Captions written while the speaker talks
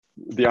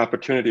the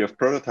opportunity of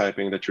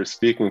prototyping that you're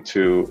speaking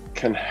to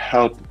can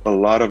help a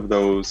lot of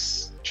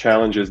those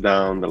challenges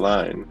down the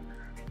line.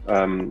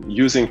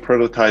 Using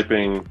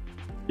prototyping,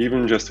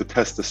 even just to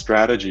test the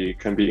strategy,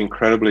 can be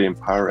incredibly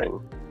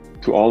empowering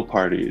to all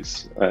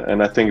parties.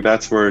 And I think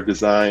that's where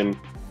design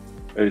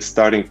is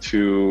starting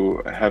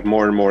to have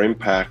more and more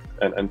impact,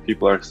 and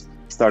people are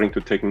starting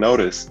to take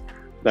notice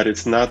that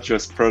it's not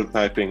just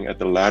prototyping at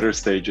the latter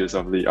stages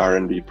of the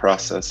R&D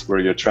process where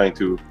you're trying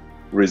to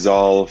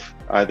resolve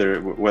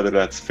either whether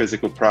that's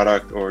physical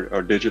product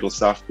or digital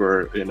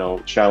software,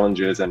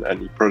 challenges,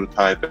 and you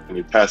prototype and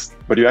you test,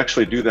 but you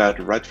actually do that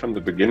right from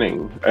the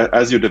beginning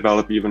as you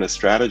develop even a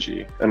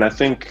strategy. And I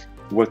think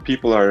what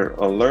people are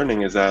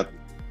learning is that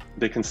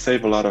they can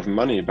save a lot of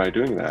money by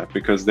doing that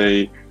because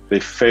they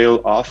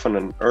fail often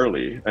and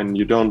early, and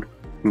you don't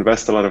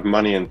invest a lot of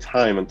money and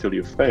time until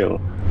you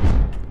fail.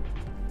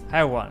 Hi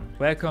everyone,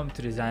 welcome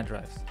to Design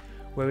Drives,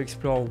 where we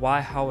explore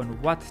why, how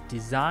and what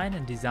design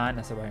and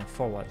designers are wearing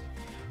forward.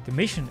 The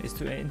mission is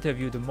to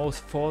interview the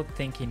most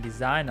forward-thinking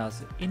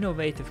designers,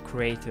 innovative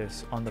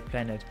creatives on the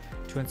planet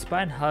to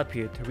inspire and help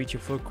you to reach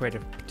your full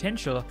creative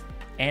potential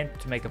and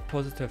to make a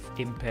positive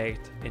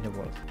impact in the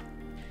world.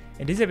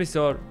 In this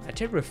episode, I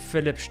chat with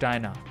Philipp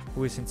Steiner,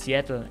 who is in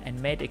Seattle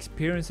and made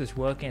experiences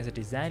working as a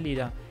design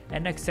leader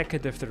and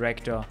executive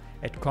director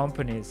at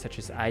companies such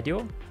as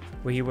IDEO,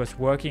 where he was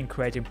working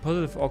creating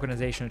positive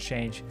organizational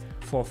change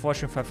for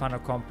Fortune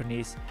 500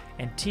 companies,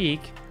 and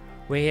Teague,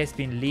 where he has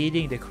been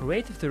leading the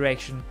creative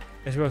direction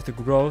as well as the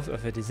growth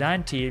of a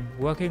design team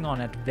working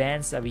on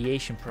advanced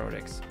aviation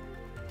products.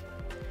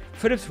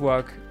 Philipp's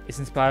work is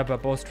inspired by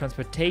both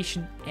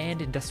transportation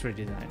and industrial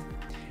design,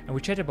 and we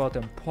chat about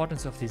the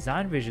importance of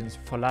design visions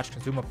for large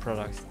consumer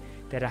products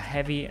that are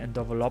heavy in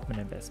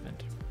development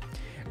investment,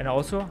 and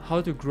also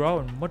how to grow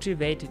and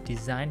motivate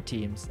design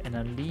teams and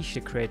unleash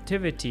the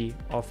creativity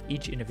of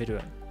each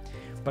individual,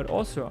 but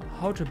also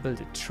how to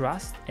build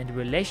trust and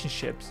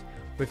relationships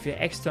with your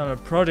external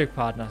project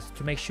partners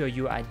to make sure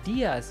your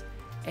ideas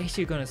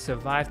actually going to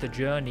survive the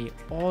journey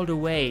all the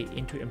way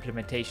into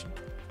implementation.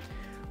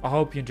 I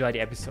hope you enjoy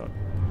the episode.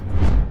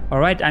 All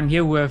right, I'm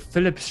here with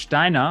Philipp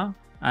Steiner.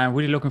 I'm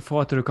really looking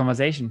forward to the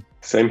conversation.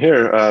 Same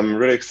here. I'm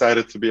really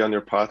excited to be on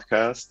your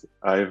podcast.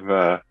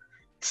 I've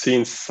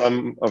seen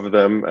some of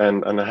them,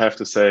 and I have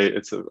to say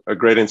it's a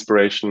great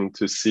inspiration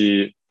to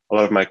see a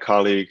lot of my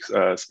colleagues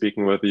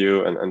speaking with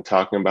you and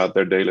talking about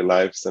their daily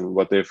lives and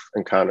what they've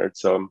encountered.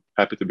 So I'm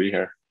happy to be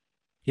here.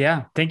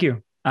 Yeah, thank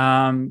you.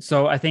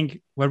 So I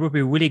think what would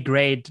be really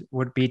great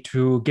would be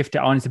to give the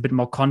audience a bit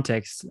more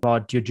context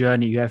about your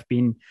journey. You have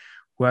been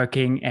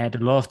working at a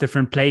lot of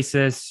different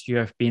places. You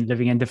have been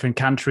living in different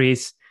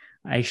countries,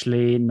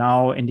 actually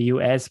now in the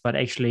US, but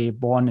actually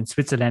born in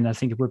Switzerland. I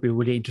think it would be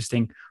really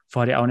interesting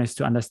for the audience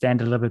to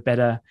understand a little bit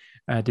better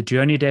the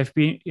journey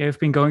you've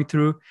been going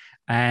through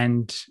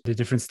and the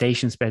different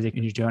stations basically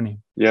in your journey.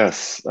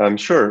 Yes,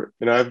 sure.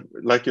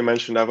 Like you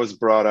mentioned, I was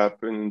brought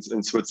up in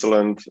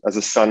Switzerland as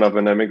a son of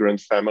an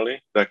immigrant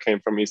family that came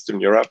from Eastern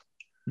Europe.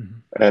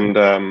 Mm-hmm.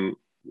 And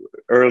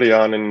early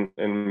on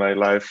in my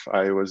life,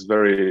 I was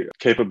very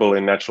capable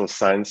in natural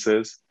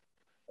sciences.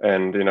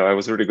 And, I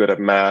was really good at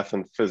math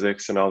and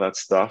physics and all that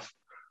stuff.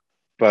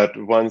 But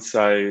once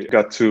I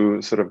got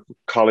to sort of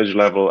college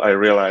level, I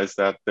realized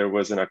that there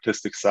was an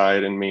artistic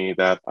side in me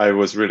that I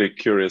was really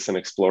curious and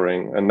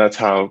exploring. And that's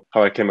how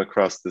I came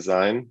across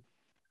design.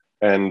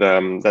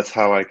 And that's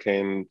how I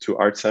came to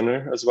Art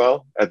Center as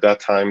well. At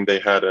that time, they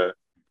had a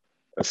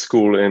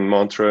school in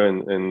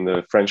Montreux in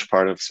the French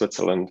part of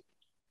Switzerland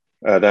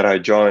that I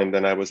joined.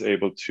 And I was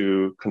able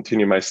to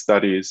continue my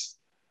studies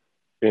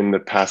in the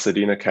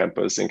Pasadena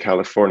campus in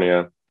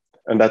California.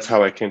 And that's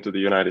how I came to the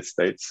United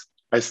States.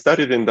 I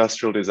studied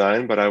industrial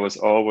design, but I was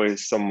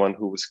always someone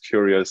who was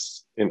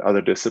curious in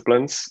other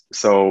disciplines.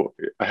 So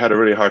I had a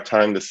really hard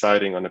time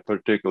deciding on a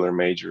particular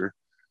major.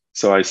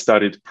 So I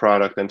studied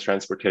product and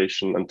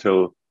transportation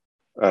until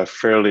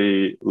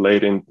fairly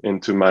late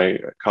into my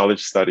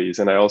college studies.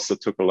 And I also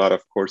took a lot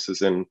of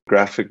courses in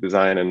graphic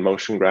design and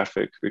motion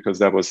graphic because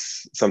that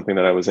was something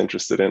that I was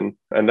interested in.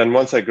 And then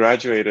once I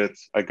graduated,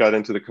 I got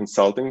into the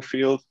consulting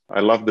field. I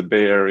loved the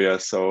Bay Area,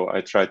 so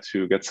I tried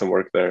to get some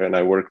work there. And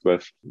I worked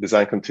with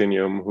Design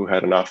Continuum, who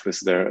had an office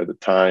there at the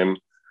time,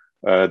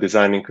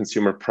 designing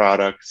consumer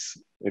products.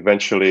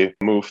 Eventually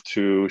moved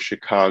to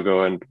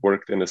Chicago and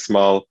worked in a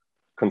small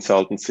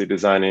consultancy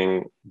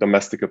designing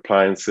domestic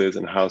appliances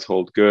and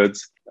household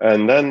goods.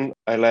 And then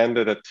I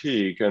landed at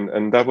Teague,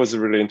 and that was a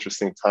really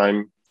interesting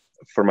time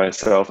for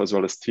myself as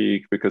well as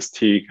Teague, because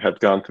Teague had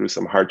gone through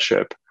some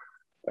hardship.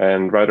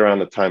 And right around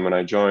the time when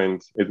I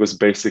joined, it was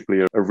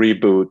basically a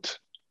reboot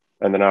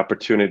and an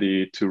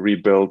opportunity to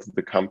rebuild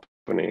the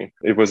company.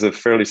 It was a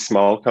fairly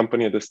small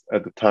company at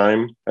the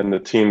time, and the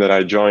team that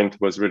I joined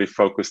was really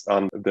focused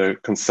on the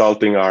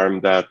consulting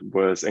arm that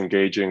was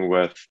engaging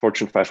with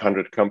Fortune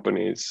 500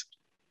 companies.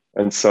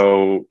 And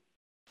so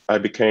I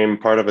became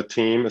part of a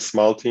team, a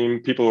small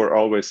team. People were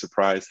always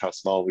surprised how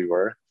small we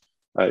were.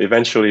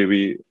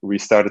 Eventually, we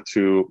started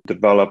to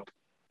develop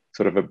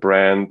sort of a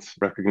brand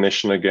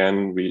recognition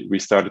again. We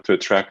started to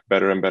attract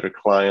better and better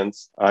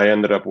clients. I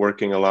ended up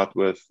working a lot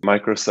with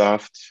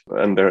Microsoft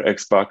and their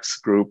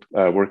Xbox group,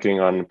 working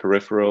on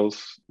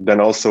peripherals. Then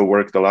also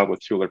worked a lot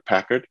with Hewlett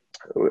Packard,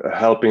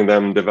 helping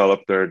them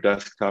develop their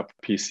desktop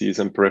PCs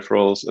and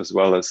peripherals, as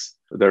well as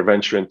their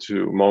venture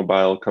into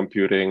mobile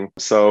computing.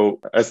 So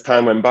as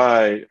time went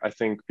by, I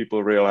think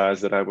people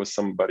realized that I was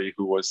somebody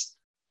who was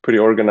pretty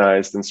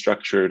organized and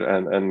structured,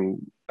 and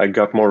I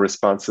got more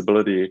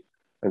responsibility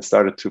and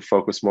started to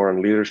focus more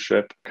on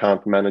leadership,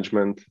 account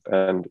management,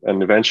 and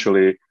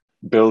eventually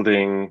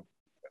building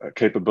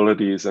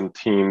capabilities and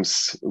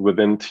teams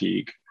within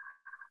Teague.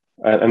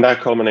 And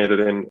that culminated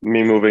in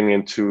me moving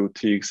into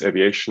Teague's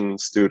Aviation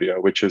Studio,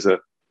 which is a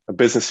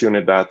business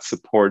unit that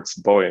supports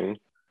Boeing.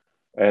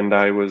 And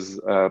I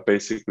was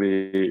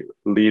basically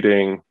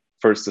leading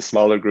first a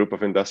smaller group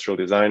of industrial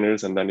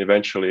designers, and then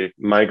eventually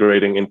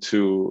migrating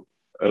into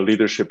a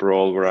leadership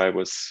role where I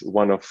was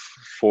one of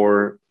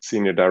 4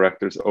 senior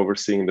directors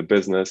overseeing the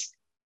business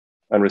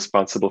and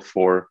responsible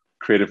for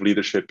creative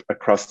leadership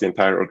across the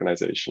entire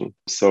organization.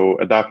 So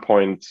at that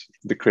point,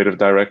 the creative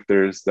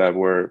directors that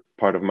were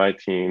part of my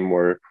team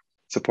were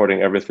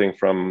supporting everything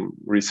from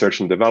research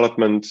and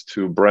development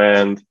to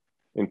brand,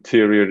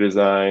 interior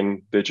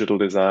design, digital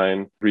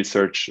design,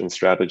 research and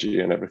strategy,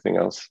 and everything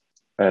else.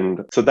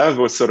 And so that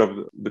was sort of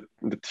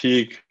the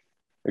Teague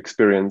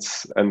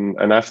experience.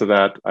 And after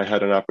that, I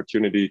had an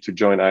opportunity to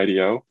join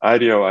IDEO.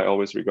 IDEO I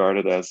always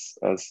regarded as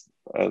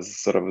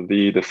sort of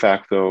the de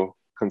facto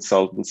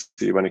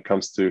consultancy when it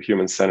comes to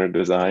human-centered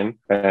design.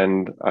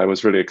 And I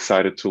was really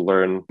excited to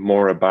learn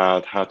more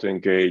about how to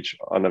engage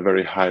on a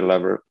very high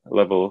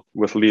level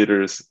with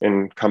leaders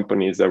in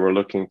companies that were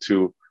looking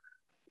to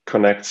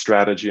connect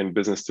strategy and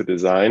business to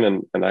design.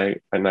 And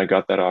I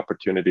got that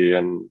opportunity,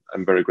 and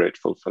I'm very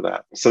grateful for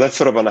that. So that's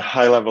sort of on a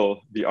high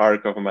level, the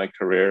arc of my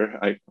career.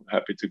 I'm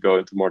happy to go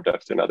into more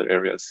depth in other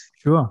areas.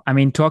 Sure. I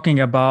mean,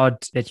 talking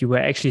about that you were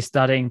actually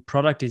studying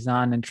product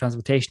design and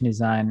transportation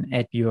design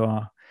at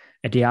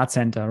the art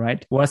center,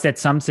 right? Was that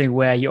something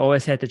where you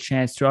always had the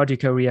chance throughout your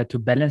career to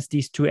balance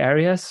these 2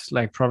 areas,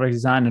 like product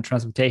design and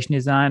transportation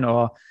design,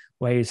 or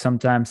were you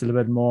sometimes a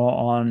little bit more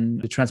on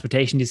the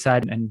transportation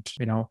design? And,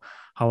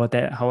 how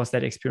was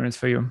that experience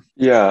for you?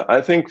 Yeah,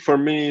 I think for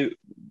me,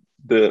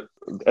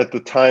 at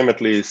the time at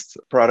least,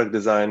 product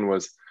design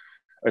was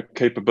a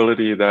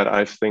capability that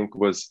I think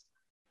was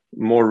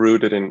more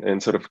rooted in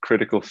sort of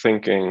critical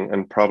thinking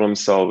and problem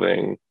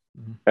solving,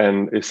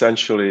 and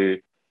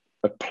essentially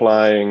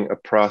applying a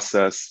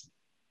process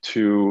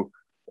to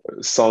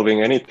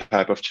solving any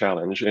type of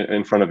challenge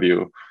in front of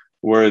you,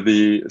 where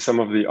some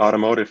of the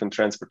automotive and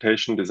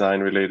transportation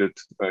design related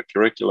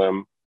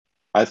curriculum,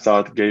 I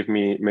thought gave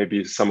me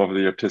maybe some of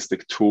the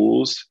artistic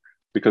tools,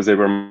 because they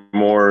were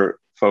more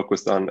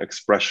focused on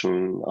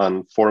expression,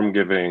 on form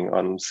giving,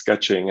 on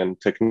sketching and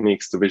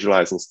techniques to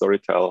visualize and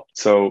storytell.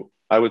 So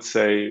I would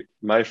say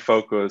my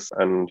focus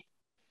and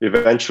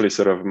eventually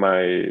sort of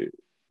my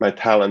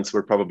talents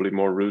were probably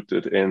more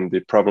rooted in the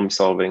problem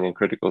solving and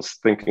critical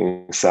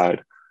thinking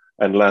side,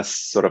 and less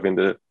sort of in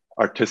the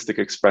artistic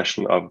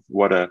expression of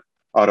what a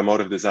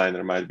automotive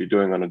designer might be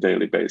doing on a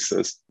daily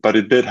basis. But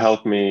it did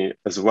help me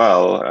as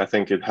well. I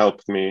think it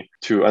helped me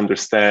to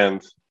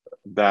understand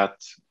that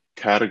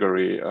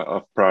category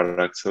of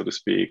product, so to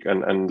speak.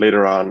 And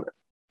later on,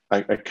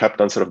 I kept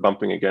on sort of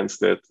bumping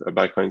against it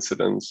by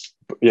coincidence.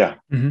 But yeah.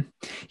 Mm-hmm.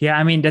 Yeah,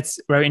 I mean, that's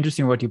very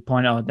interesting what you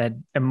point out, that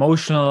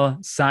emotional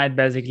side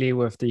basically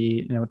with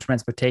the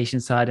transportation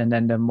side, and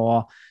then the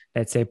more,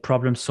 let's say,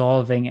 problem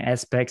solving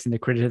aspects and the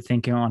critical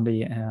thinking on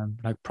the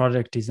like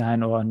product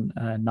design, or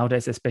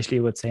nowadays especially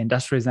I would say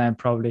industrial design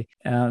probably.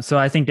 So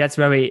I think that's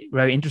very,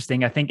 very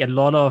interesting. I think a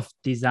lot of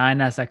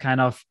designers are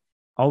kind of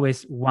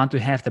always want to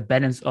have the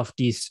balance of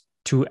these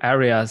 2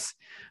 areas,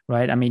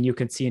 right? I mean, you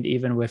can see it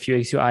even with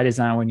UX UI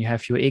design, when you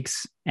have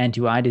UX and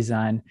UI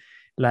design,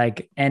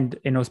 and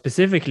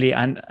specifically,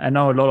 I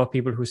know a lot of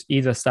people who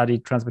either study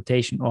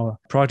transportation or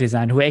product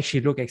design who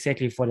actually look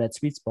exactly for that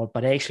sweet spot,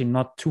 but actually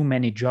not too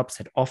many jobs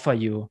that offer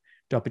you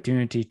the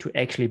opportunity to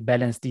actually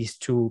balance these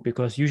 2,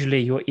 because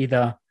usually you're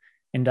either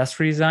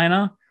industrial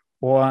designer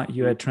or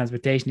you're a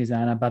transportation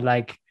designer. But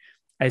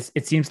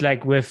it seems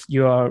like with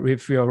your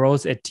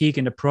roles at Teague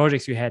and the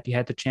projects you had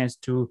the chance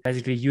to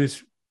basically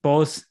use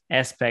both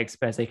aspects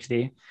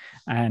basically.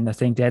 And I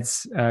think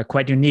that's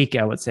quite unique,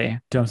 I would say,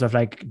 in terms of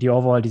like the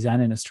overall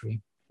design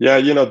industry. Yeah,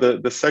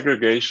 the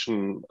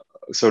segregation,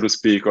 so to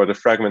speak, or the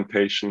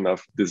fragmentation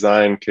of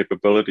design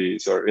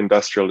capabilities or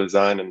industrial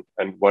design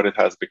and what it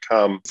has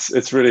become,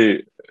 it's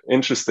really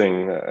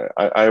interesting.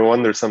 I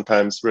wonder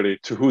sometimes really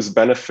to whose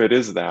benefit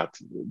is that?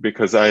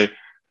 Because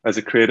as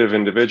a creative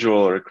individual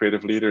or a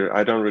creative leader,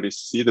 I don't really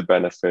see the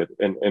benefit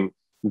in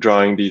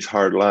drawing these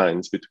hard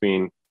lines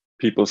between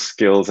people's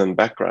skills and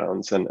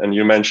backgrounds. And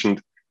you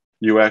mentioned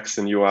UX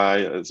and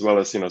UI as well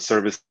as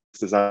service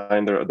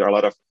design. There are a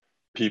lot of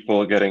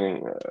people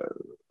getting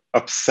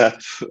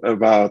upset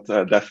about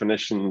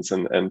definitions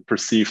and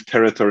perceived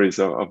territories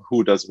of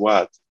who does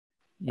what.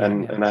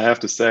 And I have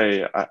to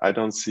say, I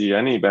don't see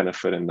any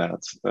benefit in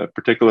that,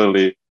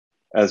 particularly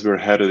as we're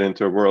headed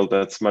into a world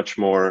that's much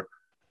more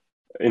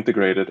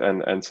integrated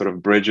and sort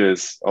of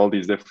bridges all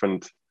these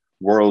different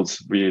worlds,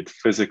 be it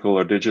physical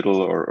or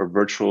digital or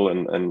virtual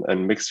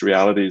and mixed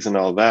realities and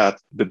all that.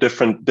 The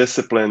different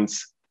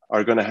disciplines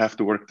are going to have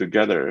to work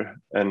together.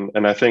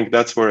 And I think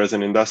that's where, as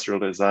an industrial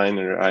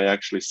designer, I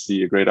actually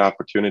see a great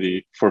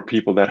opportunity for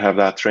people that have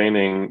that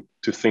training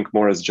to think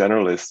more as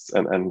generalists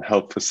and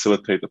help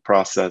facilitate the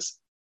process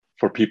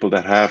for people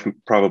that have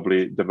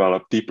probably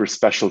developed deeper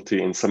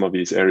specialty in some of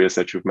these areas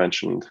that you've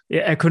mentioned.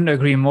 Yeah, I couldn't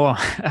agree more.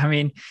 I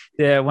mean,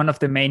 one of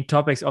the main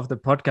topics of the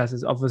podcast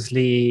is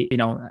obviously,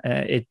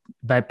 it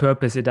by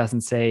purpose, it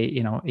doesn't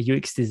say,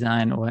 UX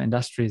design or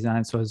industrial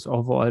design. So it's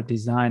overall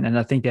design. And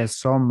I think there's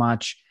so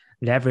much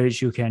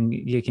leverage you can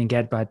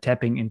get by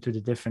tapping into the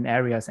different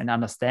areas and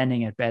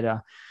understanding it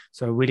better.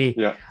 So really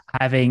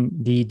having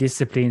the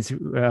disciplines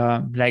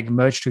like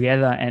merge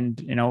together. And,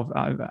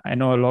 I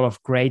know a lot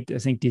of great,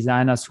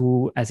 designers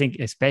who I think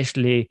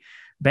especially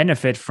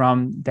benefit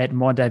from that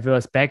more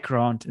diverse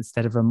background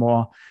instead of a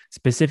more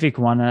specific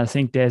one. And I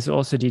think there's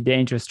also the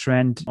dangerous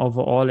trend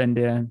overall in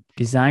the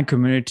design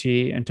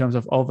community in terms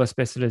of over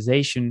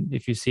specialization.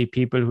 If you see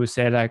people who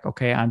say like,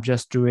 okay, I'm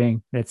just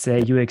doing, let's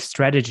say, UX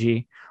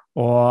strategy,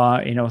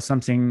 or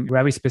something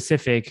very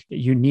specific,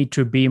 you need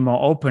to be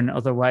more open.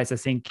 Otherwise, I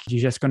think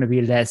you're just going to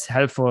be less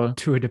helpful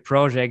to the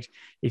project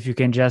if you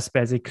can just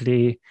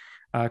basically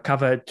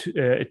cover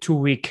a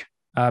 2-week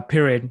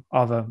period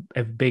of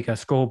a bigger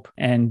scope.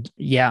 And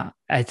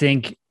I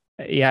think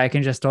I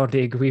can just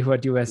totally agree with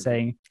what you were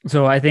saying.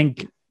 So I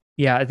think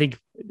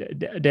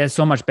there's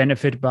so much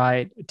benefit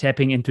by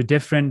tapping into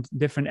different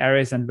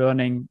areas and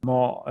learning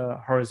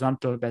more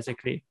horizontal,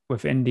 basically,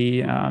 within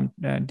the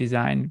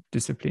design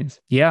disciplines.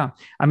 Yeah,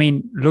 I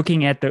mean,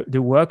 looking at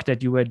the work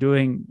that you were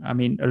doing, I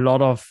mean, a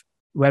lot of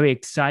very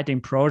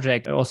exciting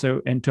project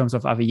also in terms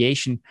of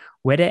aviation.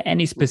 Were there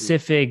any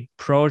specific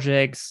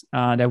projects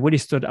that really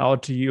stood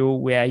out to you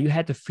where you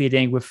had the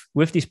feeling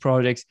with these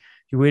projects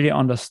you really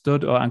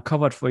understood or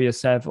uncovered for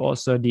yourself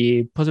also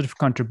the positive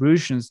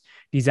contributions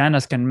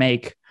designers can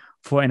make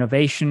for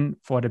innovation,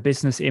 for the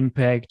business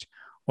impact,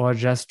 or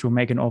just to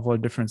make an overall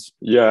difference?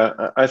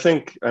 Yeah, I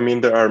think,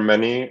 there are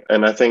many.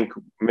 And I think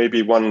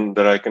maybe one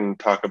that I can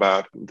talk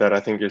about that I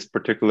think is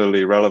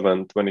particularly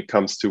relevant when it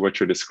comes to what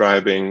you're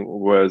describing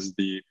was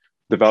the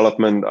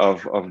development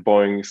of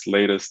Boeing's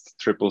latest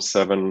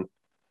 777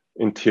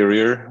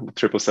 interior, the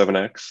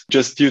 777X,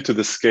 just due to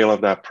the scale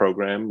of that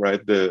program,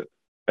 right? The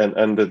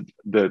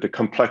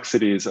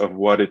complexities of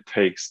what it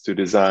takes to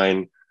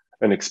design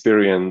an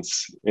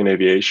experience in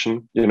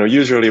aviation.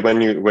 Usually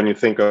when you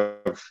think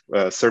of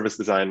service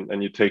design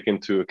and you take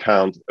into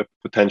account a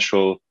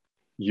potential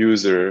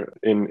user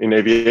in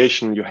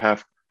aviation, you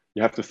have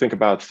to think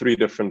about 3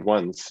 different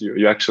ones.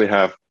 You actually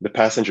have the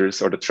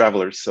passengers or the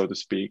travelers, so to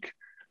speak.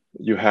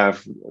 You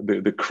have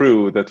the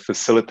crew that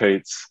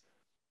facilitates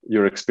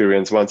your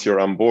experience once you're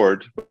on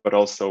board, but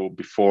also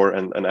before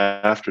and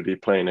after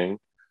deplaning.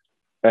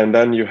 And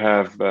then you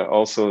have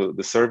also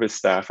the service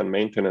staff and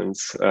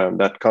maintenance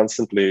that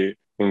constantly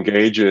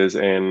engages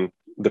in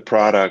the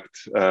product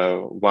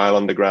while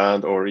on the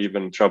ground or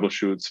even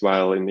troubleshoots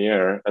while in the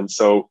air. And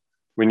so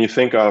when you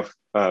think of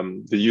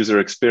the user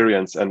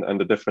experience and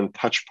the different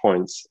touch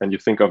points, and you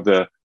think of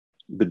the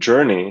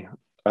journey,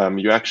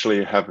 you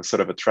actually have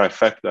sort of a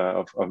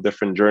trifecta of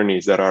different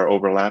journeys that are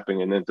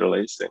overlapping and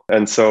interlacing.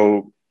 And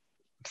so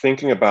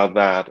thinking about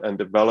that and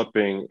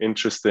developing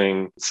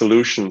interesting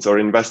solutions or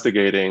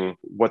investigating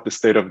what the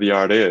state of the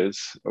art is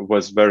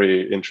was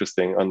very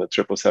interesting on the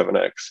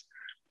 777X.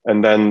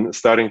 And then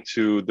starting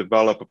to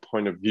develop a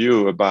point of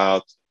view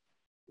about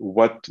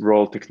what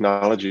role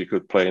technology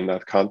could play in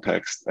that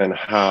context and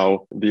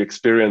how the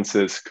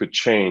experiences could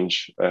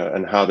change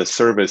and how the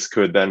service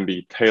could then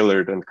be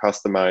tailored and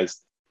customized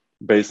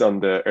based on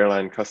the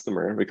airline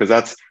customer, because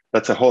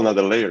that's a whole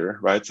nother layer,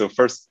 right? So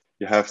first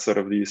you have sort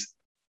of these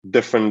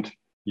different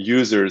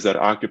users that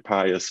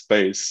occupy a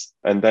space,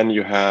 and then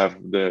you have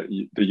the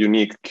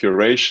unique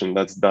curation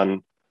that's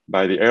done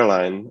by the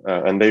airline,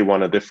 and they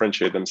want to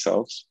differentiate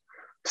themselves.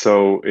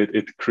 So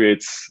it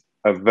creates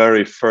a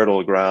very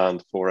fertile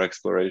ground for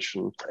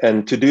exploration.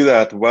 And to do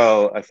that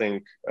well, I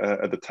think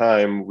at the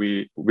time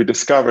we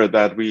discovered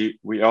that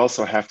we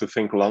also have to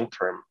think long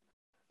term.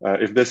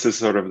 If this is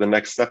sort of the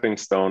next stepping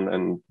stone,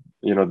 and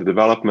the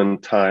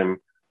development time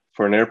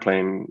for an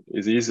airplane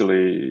is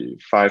easily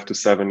 5 to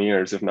 7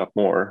 years, if not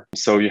more.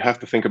 So you have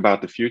to think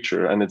about the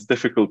future, and it's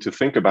difficult to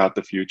think about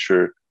the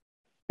future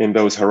in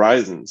those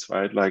horizons,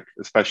 right? Like,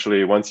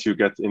 especially once you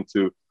get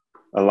into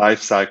a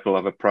life cycle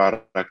of a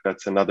product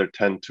that's another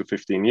 10 to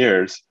 15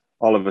 years,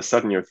 all of a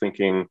sudden you're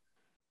thinking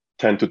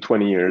 10 to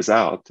 20 years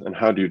out. And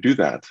how do you do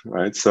that,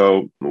 right?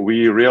 So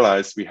we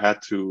realized we had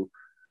to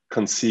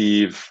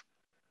conceive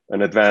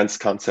an advanced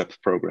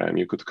concept program,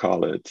 you could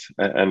call it,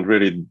 and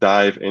really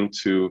dive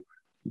into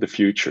the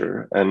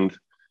future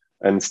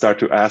and start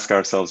to ask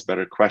ourselves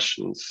better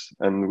questions.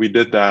 And we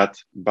did that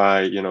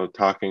by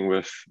talking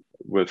with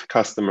with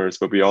customers,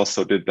 but we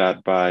also did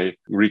that by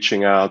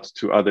reaching out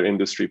to other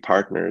industry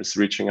partners,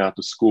 reaching out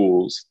to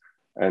schools,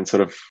 and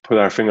sort of put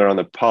our finger on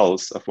the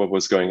pulse of what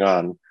was going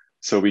on,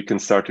 so we can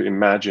start to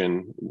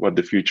imagine what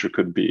the future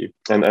could be.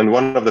 And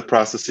one of the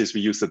processes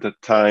we used at the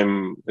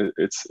time,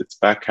 it's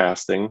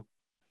backcasting,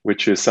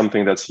 which is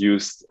something that's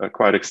used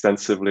quite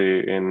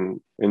extensively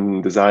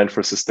in design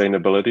for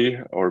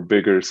sustainability or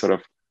bigger sort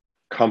of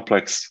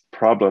complex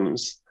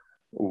problems,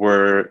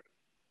 where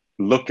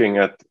looking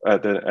at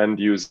an end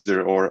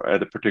user or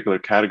at a particular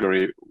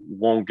category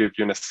won't give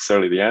you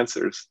necessarily the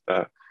answers.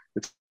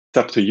 It's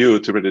up to you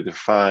to really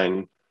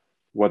define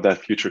what that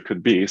future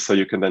could be, so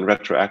you can then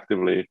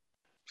retroactively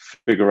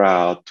figure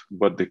out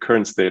what the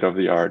current state of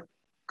the art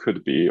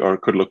could be or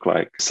could look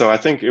like. So I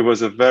think it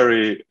was a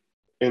very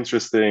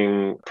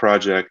interesting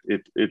project.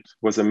 It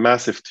was a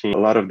massive team, a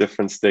lot of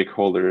different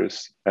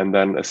stakeholders, and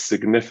then a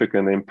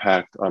significant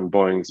impact on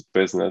Boeing's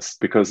business,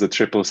 because the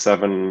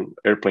 777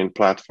 airplane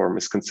platform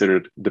is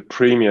considered the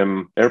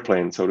premium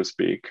airplane, so to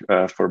speak,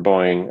 for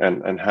Boeing,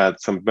 and had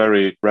some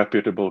very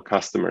reputable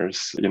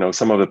customers,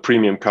 some of the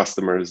premium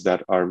customers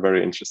that are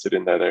very interested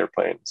in that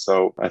airplane.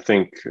 So I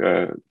think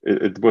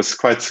it was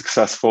quite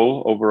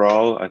successful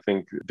overall. I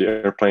think the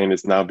airplane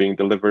is now being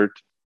delivered.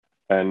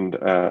 And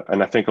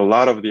I think a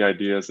lot of the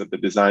ideas that the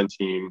design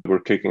team were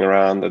kicking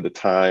around at the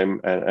time,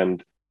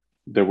 and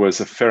there was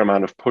a fair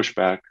amount of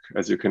pushback,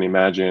 as you can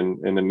imagine,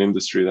 in an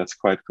industry that's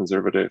quite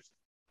conservative,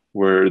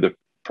 where the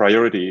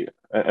priority,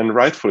 and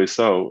rightfully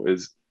so,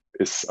 is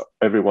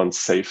everyone's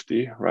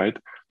safety, right?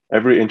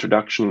 Every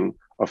introduction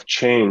of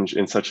change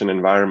in such an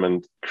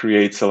environment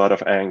creates a lot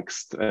of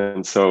angst.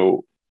 And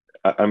so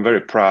I'm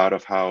very proud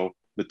of how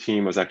the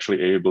team was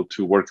actually able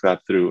to work that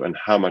through, and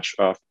how much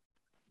of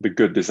the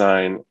good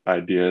design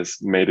ideas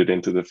made it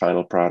into the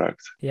final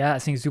product. Yeah, I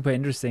think super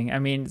interesting. I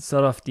mean,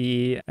 sort of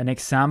an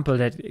example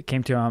that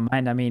came to our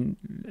mind. I mean,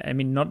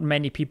 not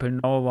many people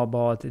know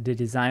about the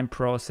design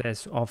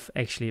process of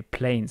actually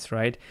planes,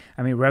 right?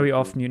 I mean, very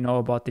often you know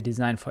about the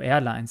design for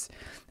airlines,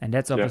 and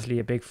that's obviously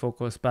a big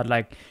focus. But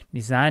like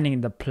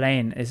designing the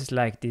plane is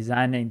like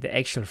designing the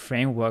actual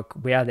framework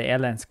where the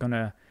airline's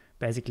gonna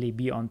basically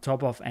be on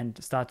top of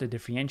and start to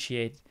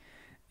differentiate.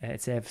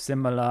 It's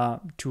similar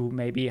to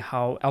maybe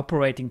how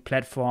operating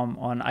platform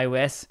on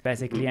iOS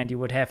basically, and you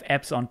would have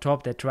apps on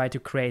top that try to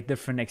create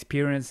different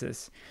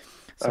experiences.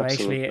 So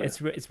Absolutely.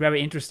 Actually, it's very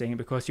interesting,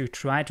 because you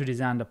try to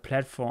design the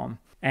platform,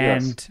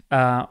 and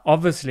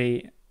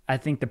obviously, I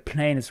think the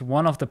plane is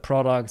one of the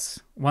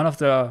products,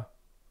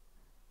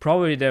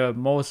 probably the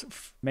most,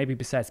 maybe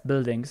besides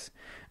buildings,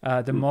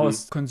 the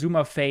most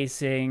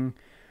consumer-facing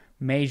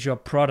major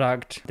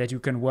product that you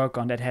can work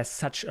on that has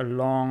such a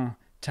long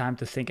time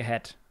to think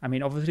ahead. I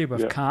mean, obviously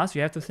with cars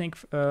you have to think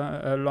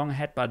long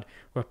ahead, but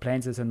with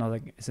planes is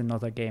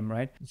another game,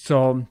 right?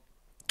 So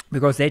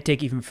because they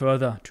take even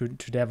further to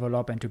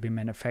develop and to be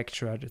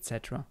manufactured,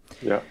 etc.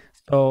 Yeah.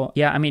 So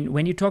I mean,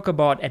 when you talk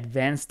about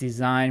advanced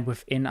design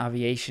within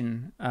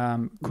aviation,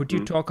 could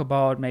you talk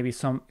about maybe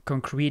some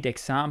concrete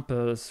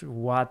examples?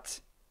 What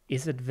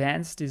is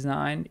advanced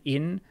design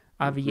in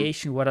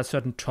aviation? What are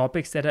certain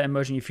topics that are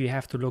emerging if you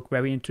have to look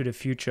very into the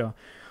future?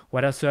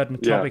 What are certain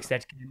topics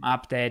that came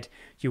up that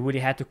you really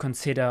had to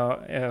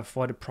consider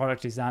for the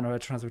product design or the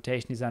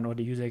transportation design or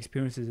the user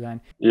experience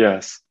design?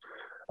 Yes,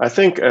 I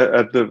think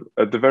at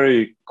the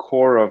very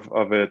core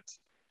of it,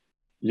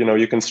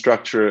 you can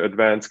structure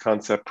advanced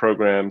concept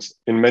programs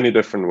in many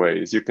different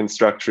ways. You can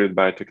structure it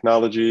by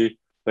technology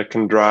that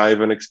can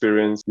drive an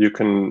experience. You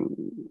can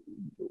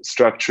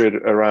structure it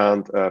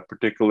around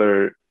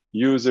particular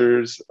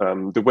users.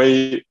 The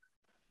way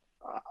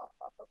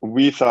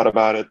we thought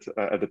about it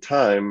at the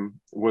time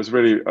was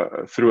really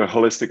through a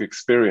holistic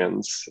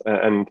experience,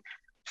 and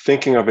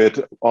thinking of it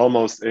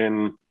almost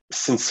in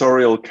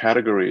sensorial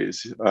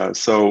categories.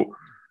 So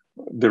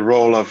the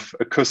role of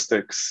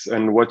acoustics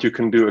and what you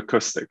can do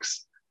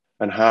acoustics,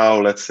 and how,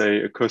 let's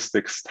say,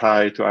 acoustics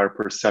tie to our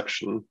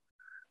perception,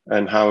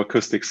 and how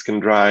acoustics can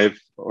drive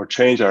or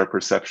change our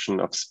perception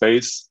of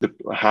space,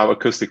 how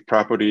acoustic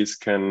properties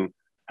can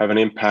have an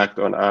impact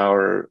on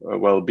our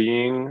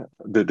well-being,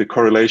 the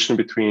correlation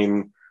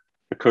between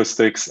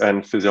acoustics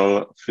and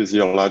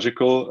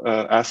physiological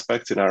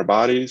aspects in our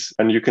bodies.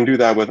 And you can do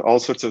that with all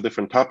sorts of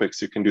different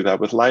topics. You can do that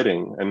with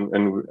lighting,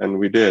 and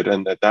we did.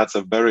 And that's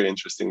a very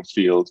interesting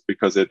field,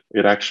 because it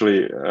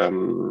actually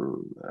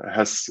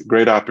has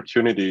great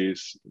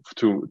opportunities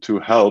to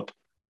help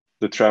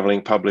the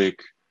traveling public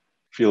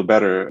feel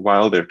better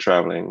while they're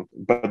traveling.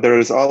 But there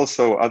is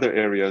also other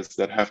areas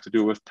that have to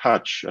do with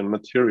touch and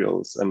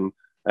materials,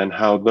 and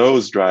how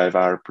those drive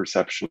our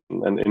perception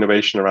and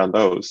innovation around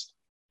those.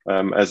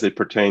 As they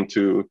pertain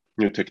to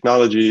new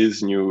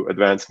technologies, new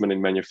advancement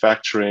in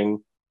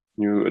manufacturing,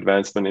 new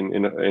advancement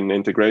in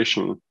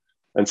integration.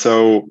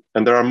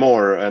 And there are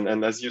more.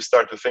 And as you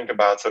start to think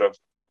about sort of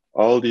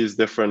all these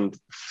different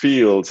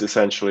fields,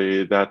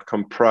 essentially, that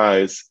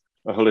comprise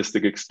a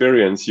holistic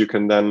experience, you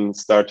can then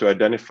start to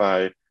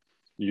identify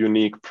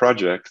unique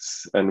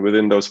projects. And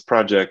within those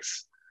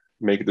projects,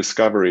 make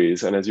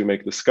discoveries. And as you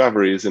make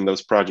discoveries in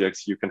those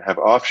projects, you can have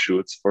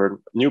offshoots for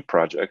new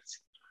projects.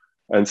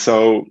 And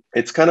so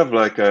it's kind of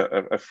like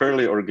a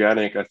fairly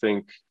organic, I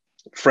think,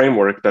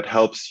 framework that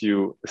helps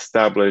you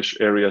establish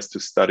areas to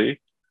study.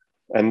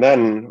 And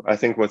then I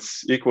think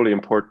what's equally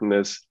important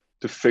is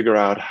to figure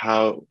out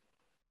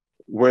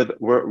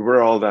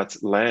where all that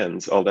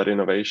lands, all that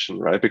innovation,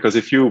 right? Because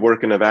if you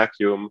work in a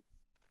vacuum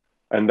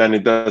and then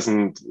it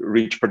doesn't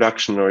reach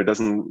production, or it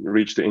doesn't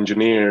reach the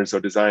engineers or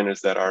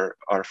designers that are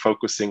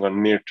focusing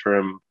on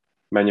near-term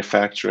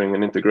manufacturing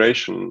and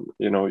integration,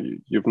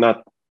 you've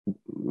not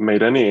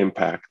made any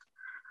impact.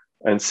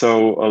 And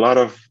so a lot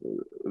of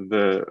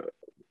the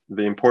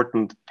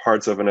important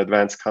parts of an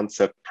advanced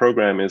concept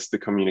program is the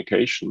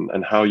communication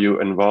and how you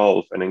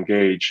involve and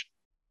engage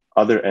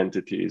other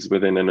entities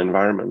within an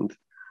environment.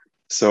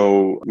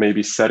 So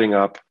maybe setting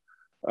up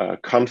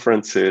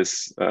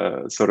conferences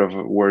sort of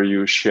where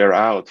you share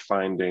out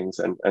findings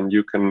and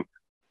you can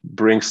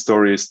bring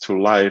stories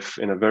to life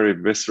in a very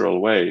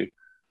visceral way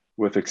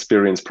with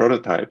experienced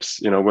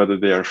prototypes, whether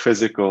they are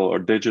physical or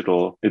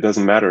digital, it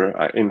doesn't matter.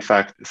 In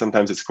fact,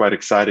 sometimes it's quite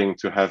exciting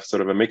to have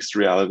sort of a mixed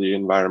reality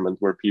environment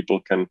where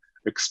people can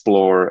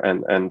explore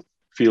and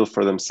feel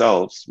for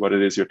themselves what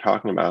it is you're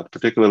talking about,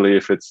 particularly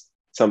if it's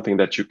something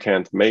that you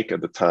can't make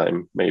at the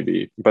time,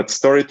 maybe. But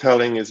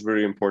storytelling is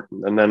very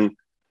important. And then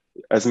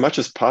as much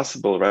as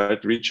possible,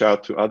 right, reach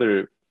out to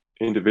other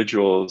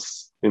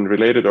individuals in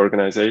related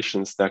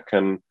organizations that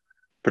can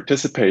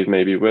participate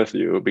maybe with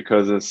you,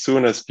 because as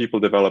soon as people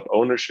develop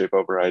ownership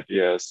over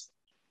ideas,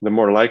 the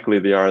more likely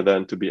they are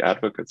then to be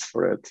advocates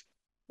for it.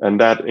 And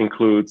that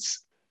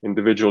includes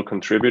individual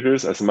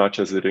contributors as much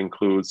as it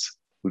includes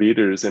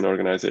leaders in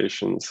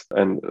organizations.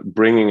 And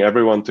bringing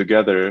everyone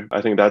together,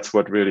 I think that's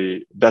where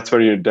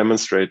you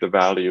demonstrate the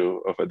value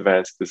of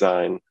advanced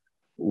design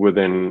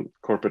within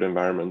corporate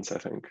environments, I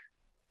think.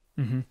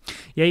 Mm-hmm.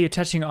 Yeah, you're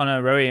touching on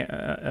a very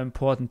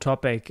important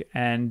topic,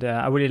 and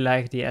I really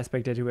like the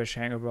aspect that you were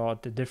sharing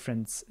about the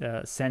different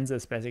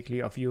senses,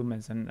 basically, of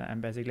humans,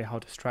 and basically how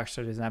to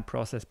structure the design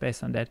process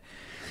based on that.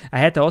 I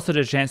had also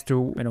the chance to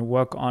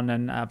work on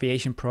an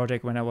aviation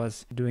project when I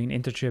was doing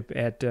an internship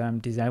at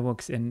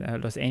DesignWorks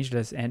in Los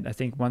Angeles, and I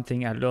think one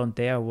thing I learned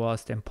there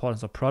was the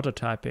importance of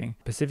prototyping.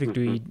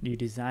 Specifically, you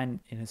design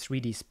in a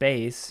 3D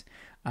space,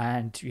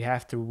 and you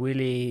have to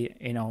really,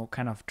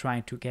 kind of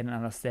trying to get an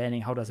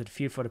understanding, how does it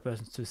feel for the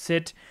person to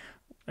sit?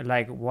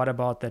 Like, what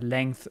about the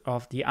length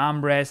of the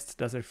armrest?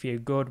 Does it feel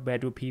good? Where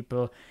do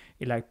people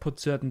put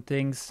certain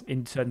things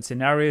in certain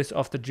scenarios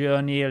of the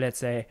journey? Let's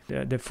say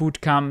the food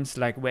comes,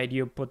 where do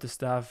you put the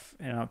stuff?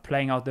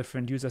 Playing out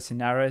different user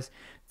scenarios.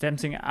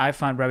 Something I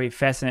find very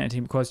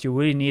fascinating, because you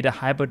really need a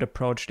hybrid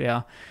approach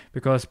there,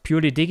 because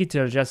purely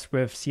digital, just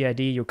with CAD,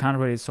 you can't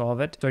really solve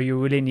it. So you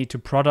really need to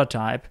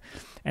prototype.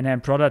 And then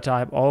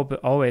prototype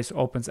always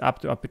opens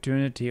up the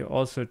opportunity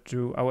also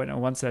to, on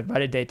one side,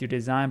 validate your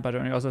design, but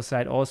on the other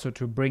side also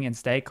to bring in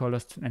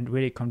stakeholders and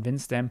really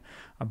convince them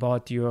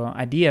about your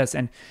ideas.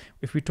 And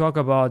if we talk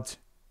about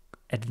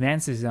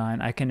advanced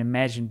design, I can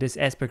imagine this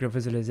aspect of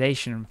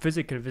visualization,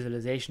 physical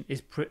visualization,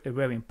 is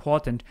very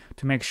important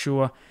to make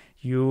sure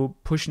you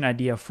push an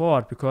idea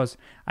forward, because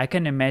I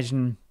can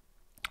imagine,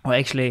 or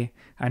actually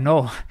I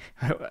know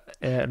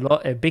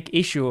a big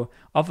issue,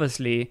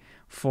 obviously,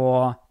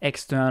 for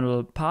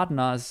external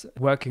partners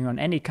working on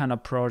any kind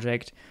of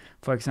project.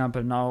 For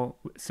example, now,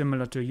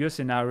 similar to your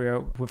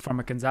scenario, from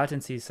a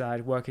consultancy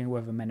side, working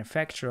with a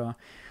manufacturer,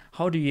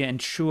 how do you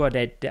ensure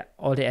that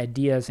all the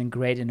ideas and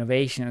great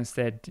innovations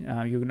that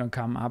you're going to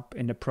come up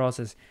in the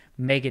process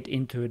make it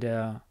into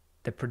the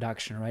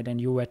production, right? And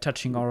you were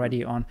touching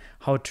already on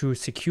how to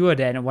secure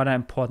that and what are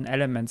important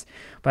elements.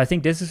 But I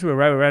think this is a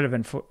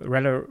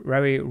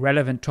very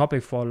relevant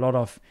topic for a lot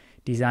of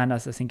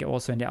designers, I think,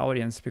 also in the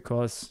audience,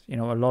 because a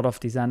lot of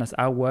designers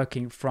are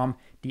working from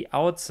the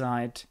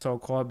outside,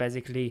 so-called,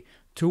 basically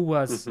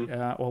towards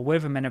or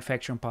with a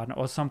manufacturing partner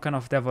or some kind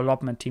of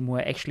development team who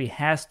actually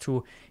has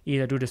to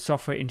either do the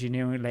software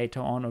engineering later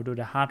on or do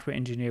the hardware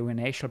engineering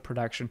in actual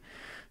production.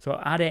 So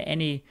are there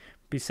any,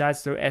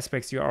 besides the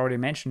aspects you already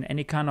mentioned,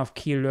 any kind of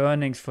key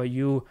learnings for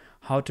you,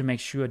 how to make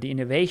sure the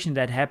innovation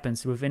that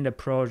happens within the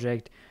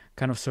project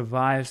kind of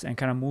survives and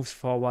kind of moves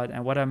forward,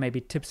 and what are maybe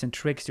tips and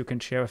tricks you can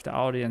share with the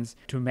audience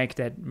to make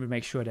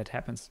sure that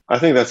happens? I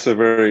think that's a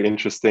very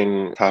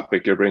interesting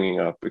topic you're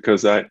bringing up,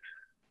 because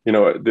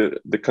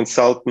the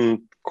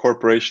consultant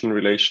corporation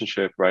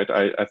relationship, right?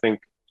 I think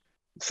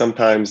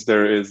sometimes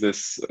there is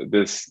this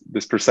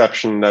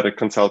perception that a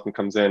consultant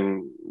comes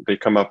in, they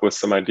come up with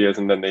some ideas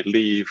and then they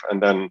leave,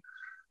 and then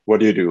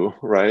what do you do,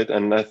 right?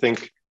 And I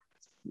think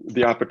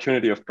the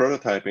opportunity of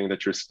prototyping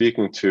that you're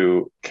speaking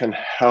to can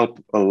help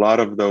a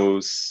lot of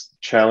those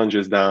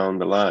challenges down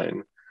the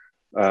line.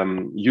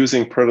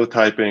 Using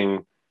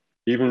prototyping,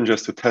 even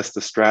just to test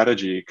the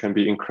strategy, can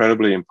be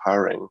incredibly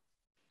empowering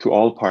to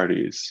all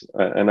parties.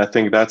 And I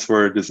think that's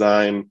where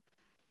design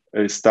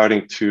is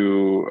starting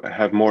to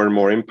have more and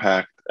more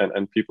impact,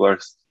 and people are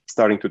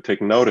starting to take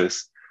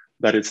notice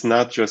that it's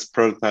not just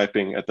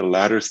prototyping at the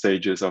latter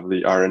stages of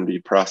the R&D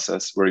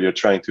process where you're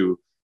trying to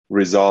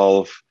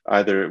resolve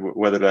either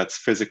whether that's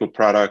physical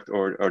product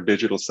or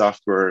digital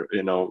software,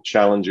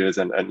 challenges,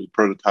 and you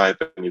prototype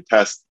and you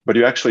test, but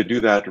you actually do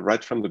that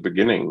right from the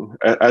beginning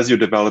as you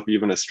develop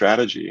even a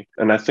strategy.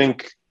 And I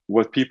think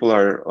what people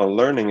are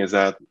learning is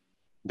that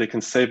they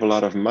can save a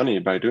lot of money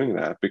by doing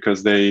that,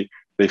 because they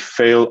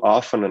fail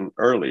often and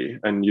early,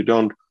 and you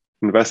don't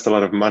invest a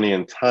lot of money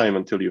and time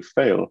until you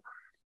fail.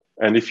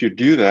 And if you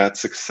do that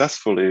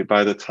successfully,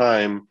 by the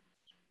time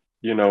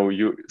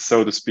you,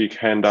 so to speak,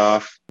 hand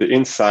off the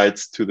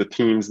insights to the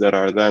teams that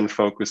are then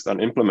focused on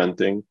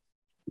implementing,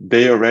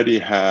 they already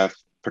have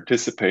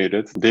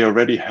participated. They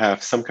already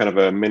have some kind of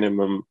a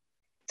minimum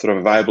sort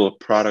of viable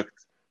product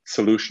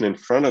solution in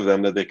front of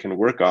them that they can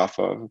work off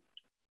of.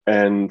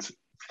 And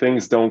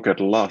things don't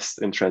get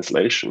lost in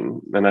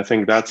translation. And I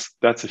think that's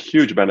a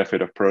huge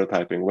benefit of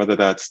prototyping, whether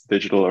that's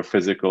digital or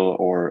physical,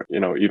 or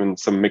even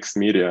some mixed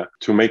media,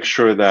 to make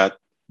sure that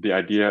the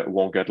idea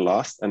won't get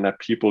lost and that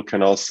people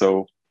can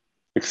also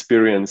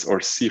experience or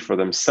see for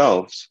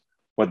themselves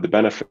what the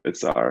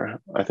benefits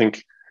are. I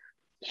think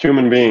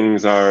human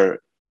beings are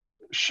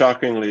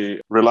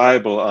shockingly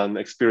reliable on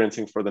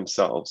experiencing for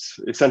themselves.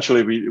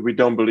 Essentially, we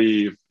don't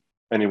believe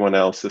anyone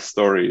else's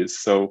stories,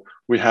 so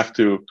we have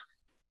to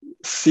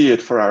see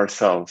it for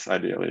ourselves,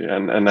 ideally.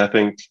 And I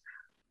think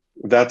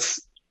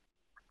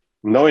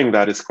knowing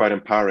that is quite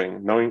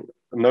empowering.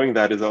 Knowing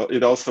that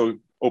it also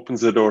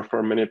opens the door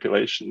for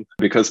manipulation,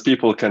 because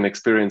people can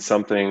experience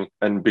something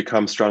and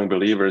become strong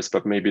believers,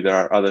 but maybe there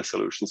are other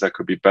solutions that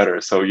could be better.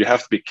 So you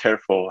have to be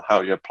careful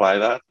how you apply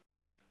that.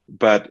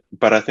 But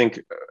I think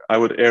I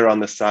would err on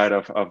the side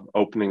of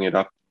opening it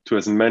up to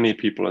as many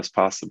people as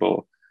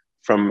possible,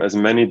 from as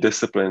many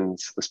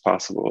disciplines as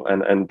possible,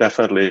 and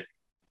definitely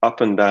up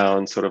and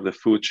down sort of the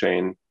food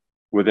chain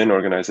within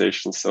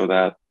organizations, so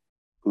that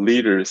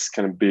leaders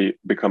can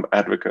become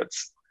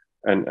advocates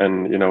and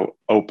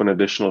open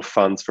additional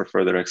funds for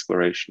further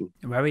exploration.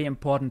 A very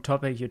important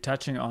topic you're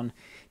touching on,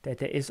 that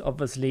there is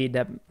obviously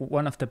that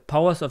one of the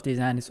powers of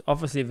design is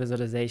obviously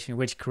visualization,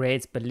 which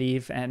creates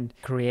belief and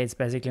creates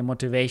basically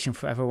motivation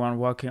for everyone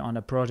working on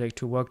a project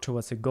to work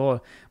towards a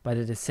goal. But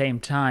at the same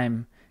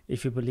time,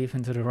 if you believe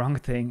into the wrong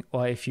thing,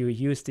 or if you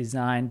use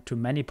design to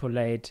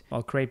manipulate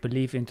or create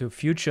belief into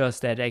futures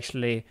that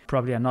actually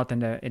probably are not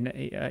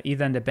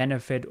either in the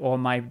benefit, or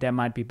there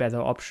might be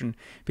better option,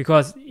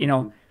 because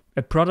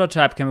a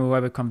prototype can be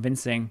very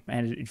convincing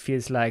and it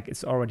feels like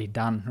it's already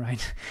done,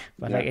 right?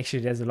 But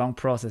actually there's a long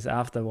process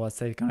afterwards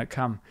that's gonna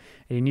come.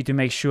 And you need to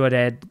make sure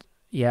that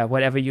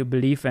whatever you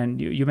believe in,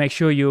 you make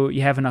sure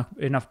you have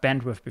enough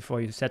bandwidth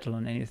before you settle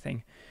on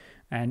anything.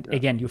 And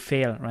again, you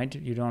fail, right?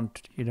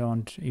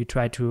 You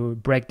try to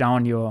break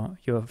down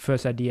your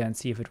first idea and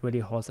see if it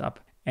really holds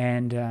up.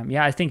 And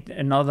I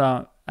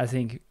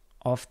think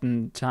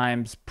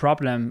oftentimes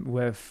problem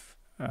with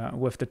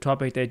the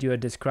topic that you are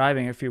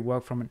describing, if you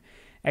work from an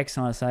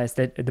external side,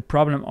 that the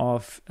problem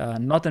of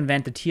not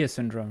invented here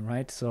syndrome,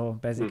 right? So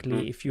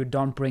basically, if you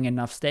don't bring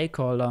enough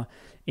stakeholder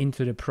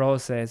into the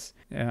process,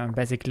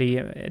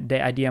 basically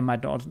the idea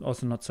might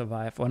also not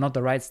survive, or not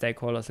the right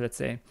stakeholders, let's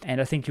say.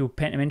 And I think you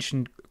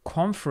mentioned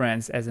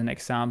conference as an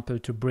example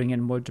to bring in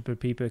multiple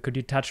people. Could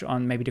you touch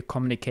on maybe the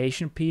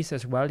communication piece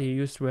as well you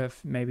used with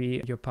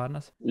maybe your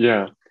partners?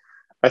 Yeah,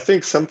 I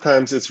think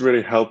sometimes it's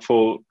really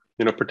helpful,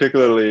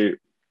 particularly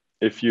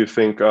if you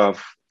think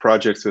of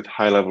projects with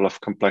high level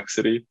of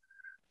complexity,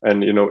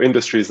 and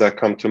industries that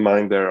come to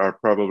mind there are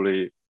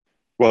probably,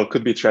 well, it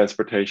could be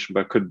transportation,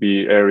 but could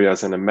be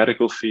areas in a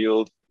medical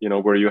field,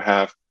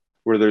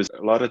 where there's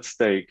a lot at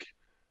stake.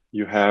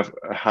 You have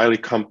a highly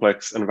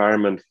complex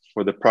environment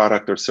for the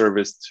product or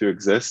service to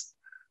exist,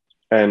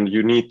 and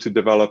you need to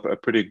develop a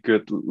pretty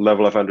good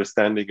level of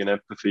understanding and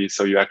empathy,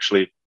 so you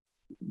actually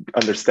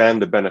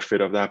understand the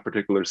benefit of that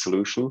particular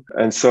solution.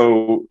 And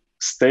so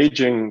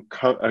staging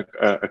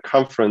a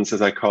conference,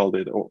 as I called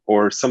it,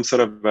 or some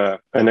sort of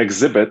an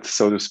exhibit,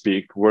 so to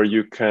speak, where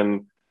you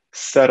can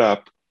set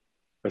up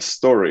a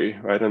story,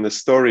 right? And the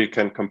story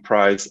can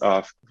comprise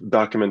of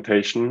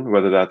documentation,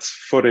 whether that's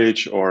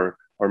footage or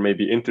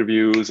maybe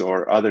interviews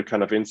or other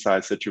kind of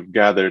insights that you've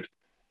gathered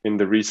in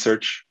the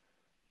research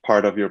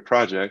part of your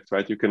project,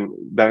 right? You can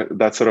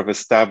that sort of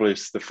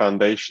establish the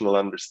foundational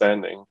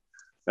understanding,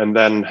 and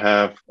then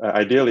have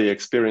ideally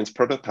experienced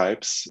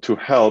prototypes to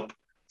help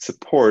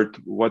support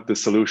what the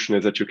solution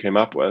is that you came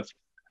up with,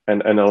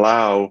 and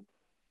allow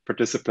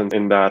participants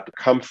in that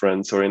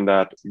conference or in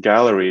that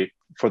gallery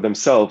for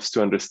themselves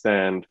to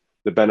understand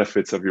the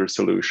benefits of your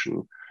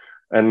solution.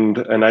 And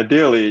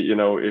ideally,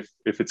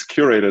 if it's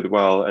curated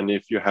well, and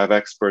if you have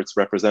experts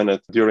represented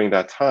during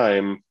that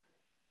time,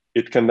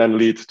 it can then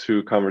lead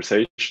to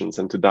conversations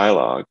and to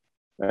dialogue.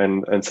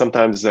 And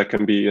sometimes that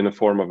can be in the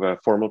form of a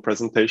formal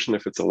presentation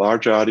if it's a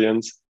large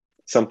audience.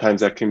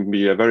 Sometimes that can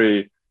be a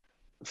very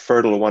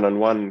fertile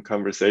one-on-one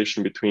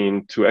conversation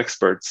between two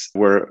experts,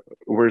 where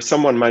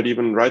someone might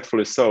even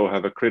rightfully so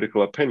have a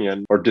critical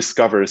opinion or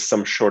discovers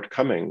some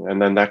shortcoming,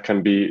 and then that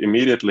can be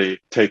immediately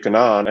taken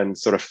on and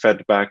sort of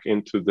fed back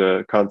into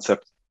the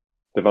concept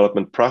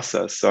development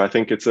process. So I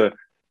think it's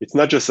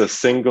not just a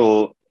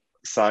single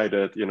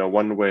one-sided,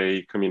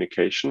 one-way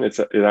communication. It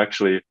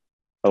actually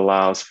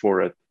allows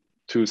for a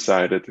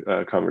two-sided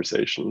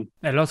conversation.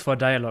 It allows for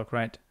dialogue,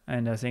 right?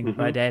 And I think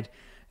by that,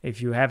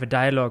 if you have a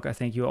dialogue, I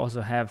think you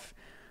also have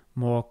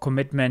more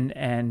commitment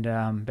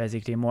and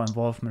basically more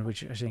involvement,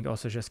 which I think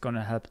also just going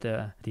to help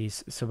the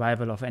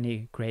survival of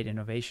any great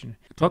innovation.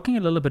 Talking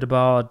a little bit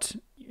about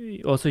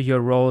also your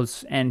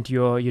roles and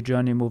your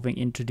journey moving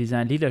into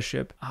design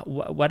leadership,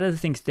 what are the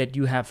things that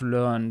you have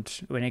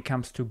learned when it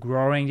comes to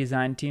growing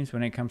design teams,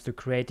 when it comes to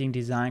creating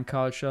design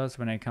cultures,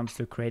 when it comes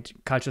to create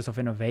cultures of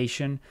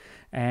innovation,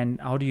 and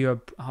how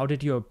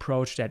did you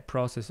approach that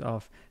process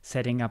of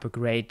setting up a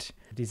great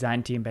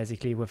design team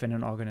basically within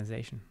an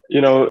organization?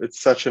 It's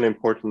such an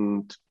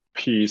important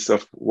piece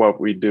of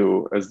what we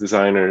do as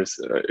designers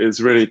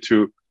is really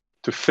to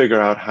figure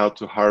out how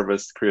to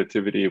harvest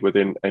creativity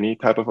within any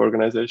type of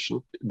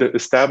organization.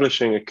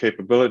 Establishing a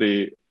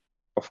capability,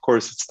 of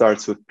course, it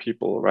starts with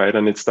people, right?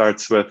 And it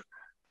starts with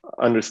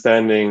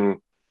understanding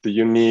the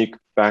unique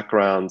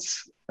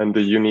backgrounds and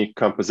the unique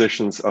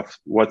compositions of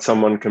what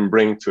someone can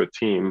bring to a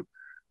team.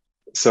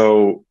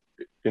 So,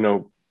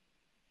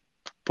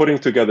 putting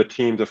together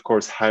teams, of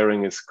course,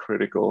 hiring is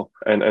critical,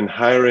 and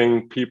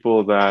hiring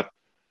people that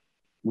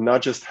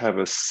not just have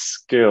a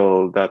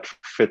skill that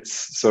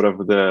fits sort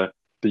of the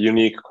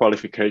unique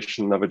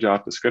qualification of a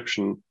job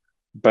description,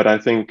 but I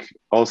think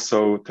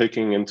also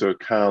taking into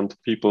account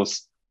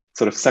people's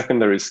sort of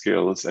secondary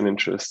skills and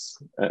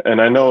interests. And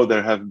I know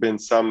there have been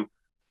some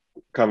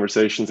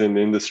conversations in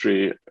the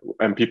industry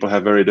and people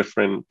have very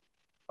different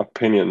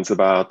opinions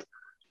about,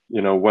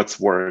 what's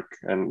work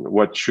and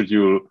what should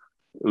you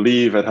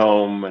leave at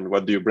home and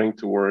what do you bring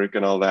to work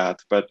and all that.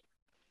 But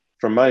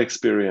from my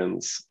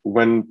experience,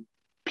 when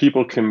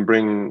people can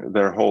bring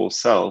their whole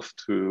self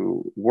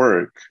to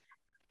work,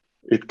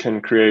 it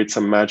can create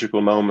some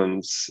magical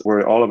moments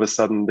where all of a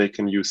sudden they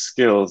can use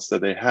skills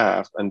that they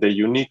have and they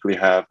uniquely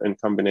have in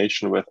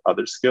combination with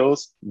other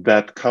skills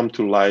that come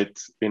to light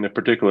in a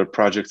particular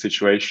project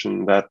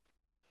situation that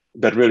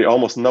really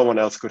almost no one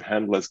else could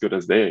handle as good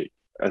as they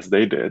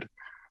did.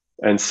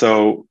 And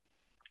so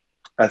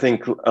I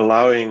think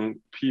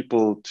allowing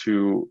people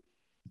to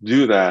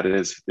do that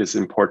is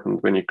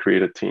important when you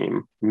create a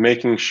team,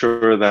 making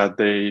sure that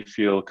they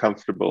feel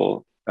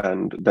comfortable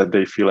and that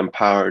they feel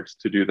empowered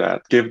to do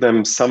that. Give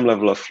them some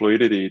level of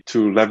fluidity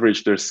to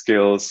leverage their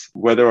skills,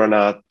 whether or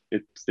not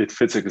it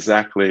fits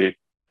exactly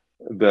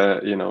the,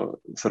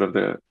 sort of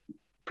the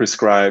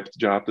prescribed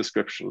job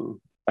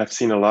description. I've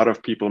seen a lot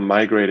of people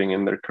migrating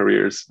in their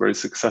careers very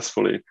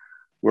successfully,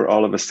 where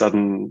all of a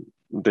sudden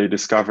they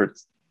discovered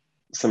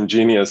some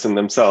genius in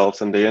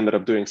themselves and they ended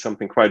up doing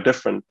something quite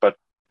different, but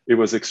it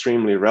was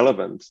extremely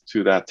relevant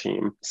to that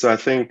team. So I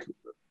think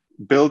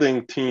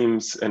building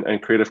teams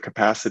and creative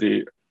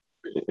capacity,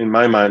 in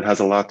my mind, has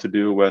a lot to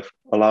do with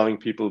allowing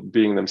people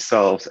being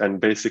themselves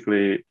and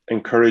basically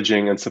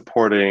encouraging and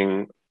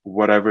supporting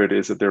whatever it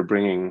is that they're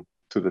bringing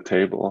to the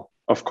table.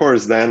 Of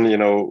course, then,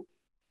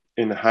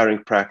 in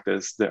hiring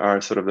practice, there are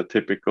sort of the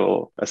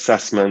typical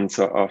assessments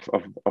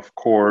of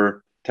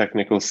core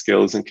technical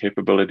skills and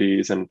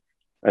capabilities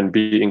and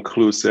be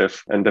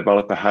inclusive and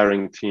develop a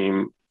hiring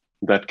team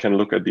that can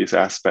look at these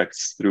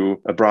aspects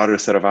through a broader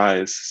set of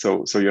eyes,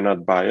 so you're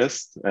not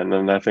biased. And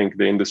then I think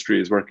the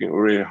industry is working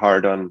really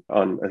hard on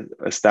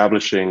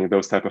establishing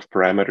those type of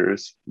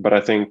parameters. But I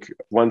think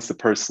once the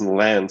person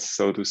lands,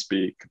 so to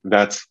speak,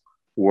 that's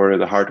where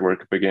the hard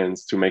work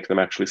begins to make them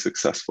actually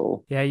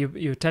successful. Yeah,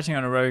 you're touching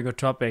on a very good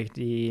topic.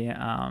 The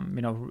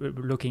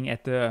looking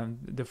at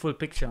the full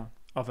picture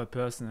of a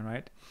person,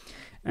 right?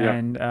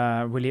 And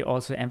really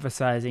also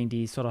emphasizing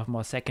the sort of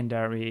more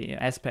secondary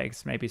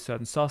aspects, maybe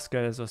certain soft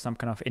skills or some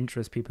kind of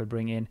interest people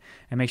bring in,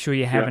 and make sure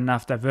you have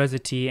enough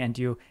diversity and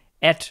you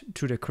add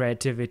to the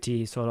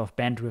creativity sort of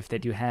bandwidth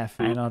that you have,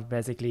 and not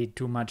basically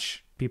too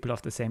much people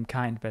of the same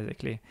kind,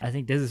 basically. I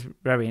think this is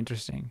very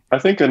interesting. I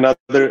think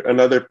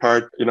another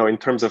part, in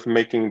terms of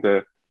making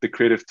the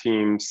creative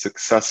team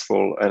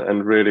successful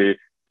and really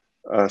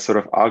sort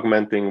of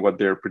augmenting what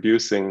they're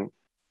producing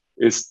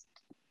is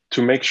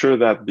to make sure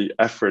that the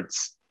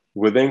efforts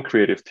within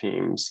creative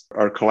teams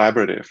are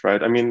collaborative,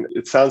 right? I mean,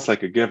 it sounds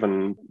like a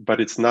given, but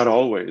it's not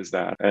always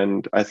that.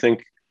 And I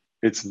think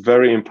it's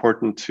very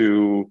important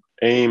to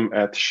aim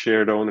at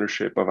shared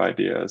ownership of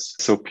ideas.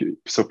 So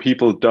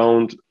people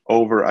don't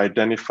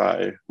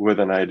over-identify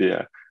with an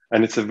idea.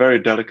 And it's a very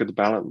delicate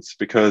balance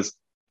because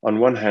on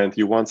one hand,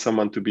 you want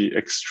someone to be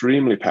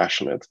extremely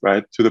passionate,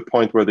 right? To the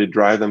point where they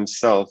drive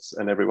themselves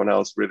and everyone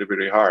else really,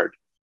 really hard.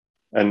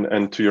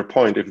 And to your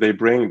point, if they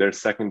bring their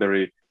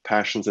secondary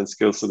passions and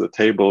skills to the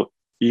table,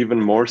 even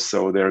more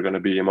so, they're going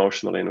to be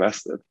emotionally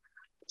invested.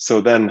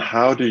 So then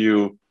how do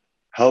you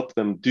help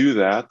them do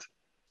that,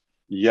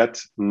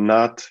 yet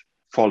not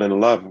fall in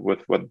love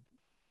with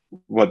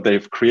what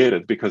they've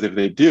created? Because if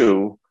they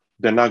do,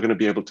 they're not going to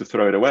be able to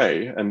throw it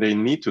away, and they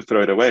need to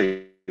throw it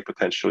away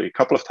potentially a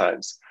couple of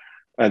times.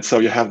 And so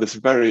you have this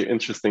very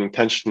interesting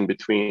tension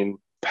between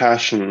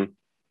passion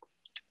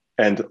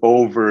and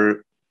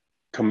over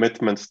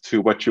commitment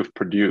to what you've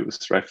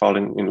produced, right?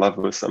 Falling in love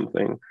with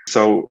something.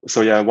 So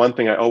yeah, one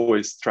thing I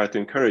always try to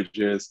encourage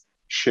is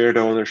shared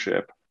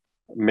ownership.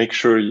 Make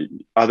sure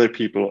other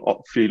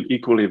people feel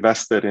equally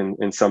vested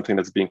in something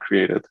that's being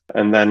created.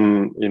 And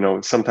then,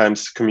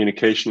 sometimes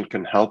communication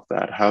can help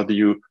that. How do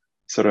you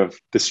sort of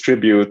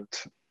disseminate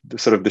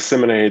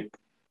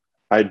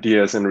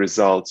ideas and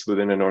results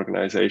within an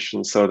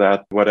organization so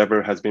that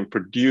whatever has been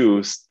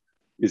produced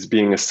is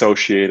being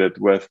associated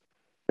with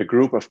a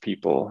group of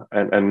people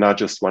and not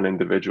just one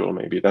individual?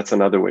 Maybe that's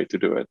another way to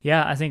do it.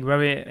 Yeah, I think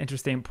very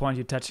interesting point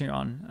you're touching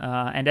on.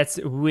 And that's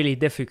really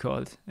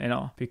difficult,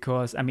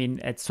 because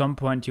at some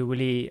point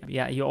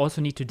you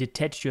also need to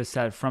detach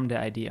yourself from the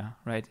idea,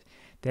 right?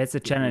 That's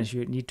the challenge. Mm-hmm.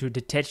 You need to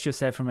detach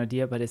yourself from the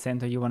idea, but at the same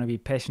time, you want to be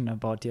passionate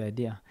about the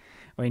idea.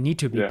 Or you need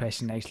to be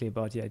passionate actually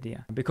about the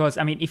idea. Because,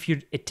 if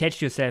you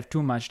attach yourself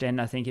too much, then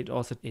I think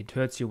it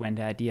hurts you when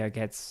the idea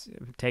gets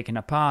taken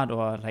apart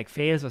or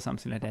fails or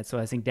something like that. So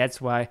I think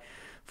that's why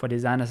for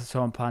designers it's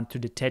so important to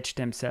detach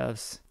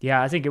themselves.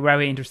 Yeah, I think a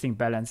very interesting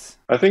balance.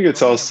 I think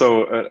it's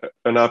also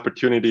an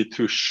opportunity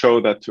to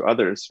show that to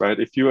others, right?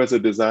 If you as a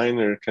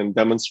designer can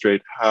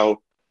demonstrate how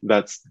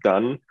that's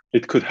done,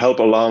 it could help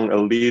along a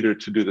leader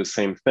to do the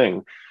same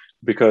thing.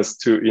 Because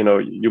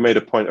you made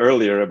a point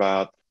earlier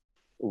about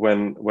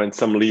when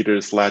some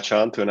leaders latch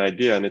on to an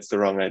idea and it's the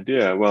wrong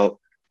idea. Well,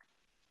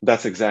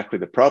 that's exactly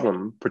the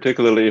problem,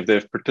 particularly if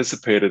they've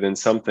participated in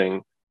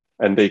something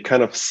and they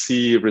kind of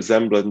see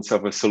resemblance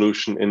of a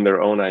solution in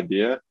their own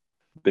idea.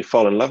 They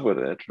fall in love with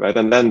it, right?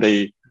 And then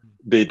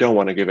they don't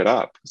want to give it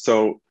up.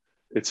 So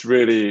it's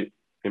really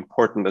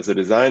important as a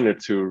designer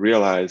to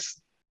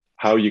realize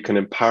how you can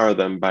empower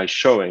them by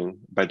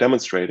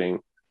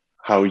demonstrating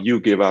how you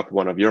give up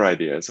one of your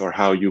ideas, or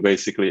how you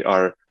basically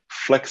are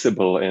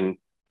flexible in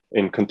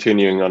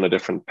continuing on a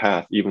different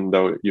path, even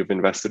though you've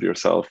invested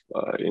yourself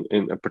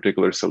in a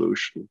particular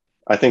solution.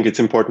 I think it's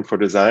important for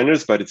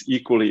designers, but it's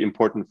equally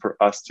important for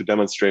us to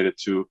demonstrate it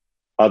to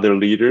other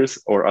leaders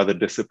or other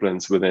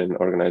disciplines within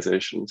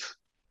organizations.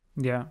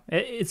 Yeah,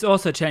 it's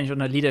also a challenge on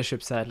the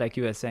leadership side, like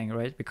you were saying,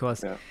 right?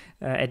 Because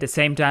at the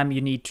same time,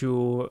 you need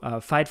to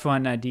fight for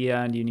an idea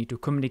and you need to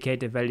communicate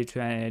the value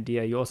to an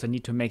idea. You also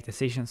need to make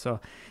decisions. So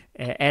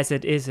as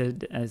it is a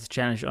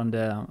challenge on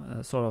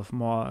the sort of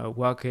more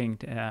working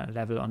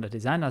level on the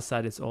designer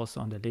side, it's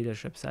also on the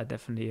leadership side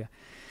definitely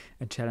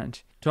a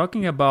challenge.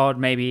 Talking about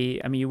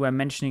maybe, you were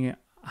mentioning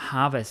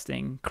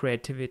harvesting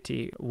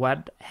creativity.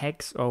 What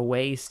hacks or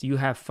ways you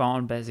have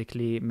found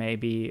basically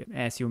maybe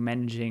as you're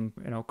managing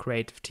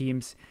creative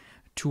teams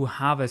to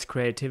harvest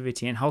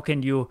creativity, and how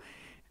can you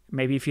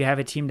maybe if you have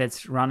a team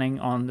that's running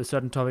on a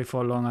certain topic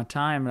for a longer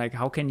time,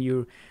 how can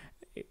you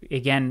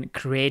again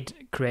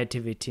create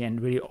creativity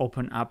and really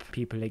open up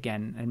people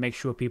again and make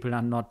sure people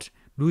are not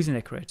losing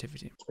their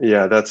creativity?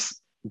 Yeah, that's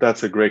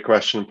a great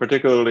question,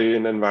 particularly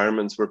in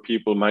environments where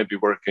people might be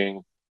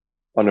working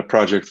on a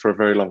project for a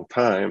very long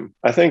time.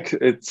 I think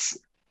it's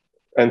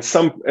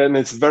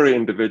very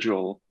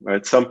individual,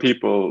 right? Some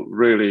people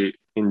really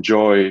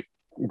enjoy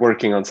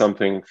working on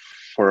something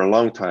for a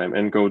long time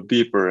and go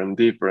deeper and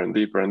deeper and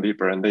deeper and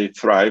deeper, and they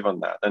thrive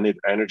on that and it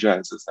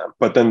energizes them.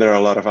 But then there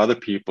are a lot of other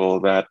people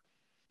that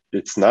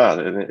it's not,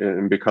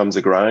 it becomes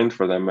a grind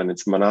for them and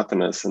it's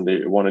monotonous and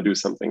they want to do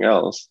something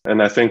else.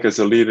 And I think as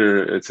a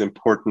leader, it's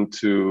important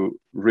to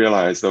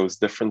realize those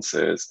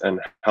differences and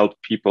help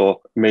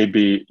people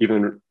maybe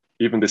even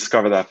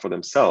discover that for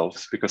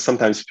themselves, because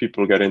sometimes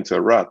people get into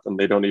a rut and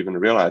they don't even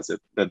realize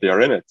that they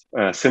are in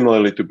it.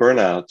 Similarly to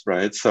burnout,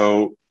 right?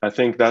 So I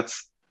think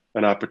that's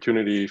an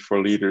opportunity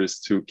for leaders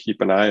to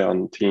keep an eye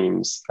on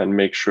teams and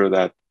make sure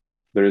that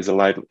there is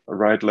a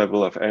right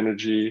level of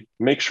energy.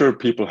 Make sure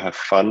people have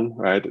fun,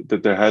 right?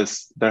 That there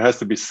has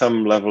to be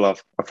some level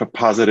of a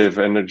positive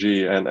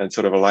energy and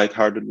sort of a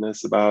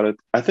lightheartedness about it.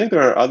 I think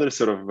there are other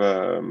sort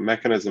of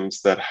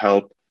mechanisms that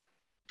help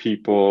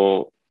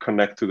people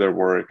connect to their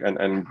work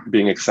and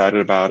being excited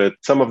about it.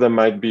 Some of them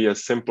might be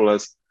as simple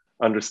as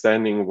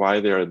understanding why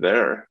they are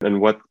there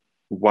and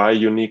why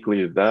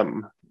uniquely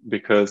them,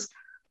 because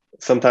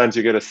sometimes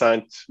you get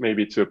assigned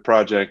maybe to a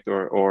project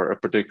or a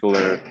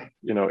particular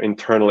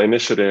internal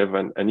initiative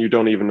and you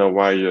don't even know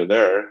why you're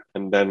there,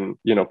 and then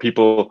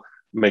people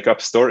make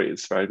up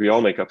stories, right? We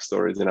all make up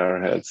stories in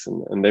our heads,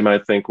 and they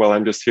might think, well,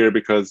 I'm just here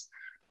because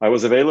I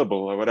was available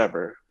or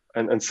whatever,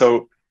 and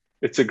so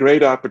it's a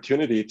great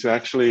opportunity to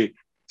actually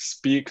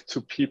speak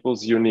to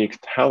people's unique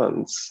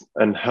talents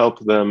and help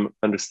them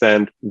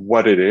understand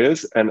what it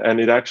is, and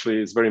it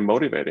actually is very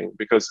motivating,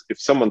 because if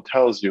someone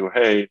tells you,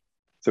 hey,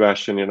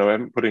 Sebastian,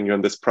 I'm putting you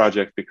on this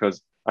project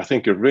because I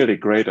think you're really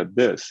great at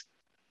this.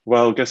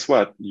 Well, guess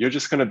what? You're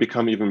just going to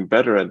become even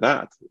better at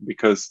that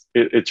because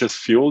it just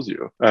fuels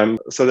you.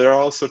 So there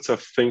are all sorts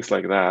of things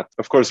like that.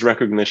 Of course,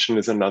 recognition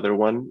is another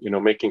one,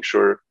 making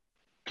sure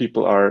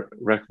people are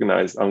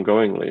recognized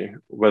ongoingly,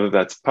 whether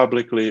that's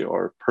publicly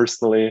or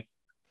personally,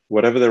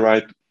 whatever the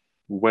right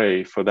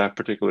way for that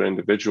particular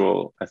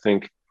individual. I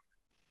think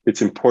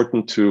it's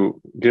important to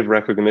give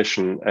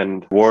recognition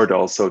and reward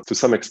also to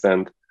some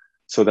extent,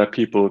 so that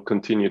people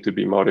continue to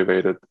be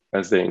motivated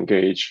as they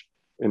engage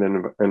in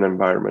an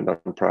environment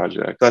on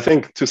projects. I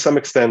think to some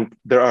extent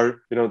there are,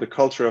 the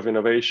culture of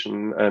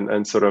innovation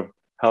and sort of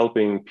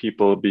helping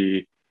people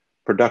be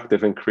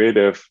productive and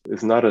creative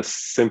is not a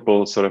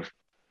simple sort of,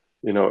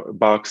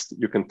 box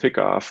you can tick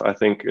off. I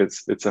think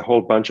it's a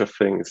whole bunch of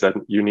things that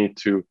you need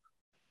to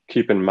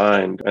keep in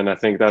mind. And I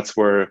think that's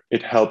where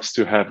it helps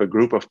to have a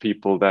group of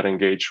people that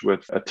engage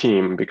with a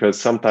team,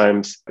 because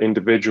sometimes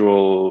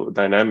individual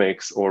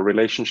dynamics or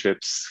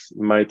relationships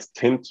might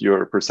tint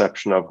your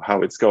perception of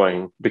how it's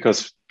going,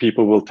 because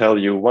people will tell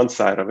you one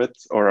side of it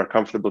or are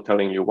comfortable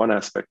telling you one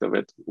aspect of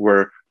it,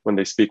 where when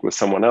they speak with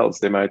someone else,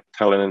 they might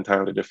tell an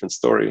entirely different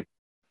story.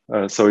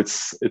 So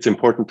it's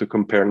important to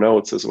compare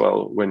notes as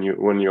well when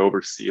you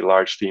oversee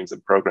large teams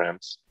and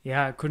programs.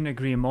 Yeah, I couldn't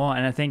agree more.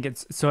 And I think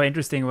it's so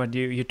interesting what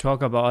you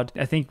talk about.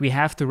 I think we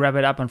have to wrap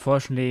it up,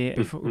 unfortunately,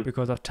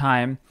 because of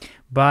time.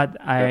 But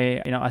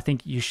I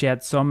think you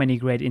shared so many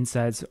great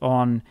insights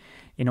on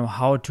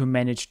how to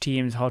manage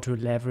teams, how to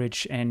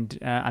leverage and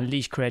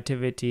unleash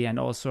creativity, and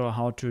also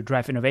how to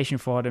drive innovation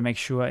forward and make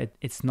sure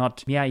it's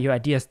not, your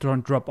ideas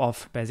don't drop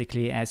off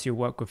basically as you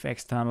work with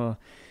external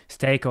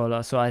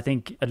stakeholders. So I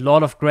think a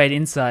lot of great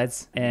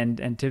insights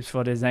and tips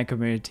for the design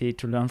community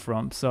to learn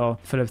from. So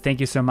Philipp, thank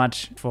you so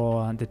much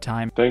for the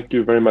time. Thank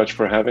you very much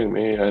for having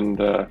me. And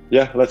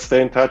let's stay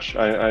in touch.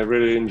 I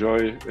really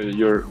enjoy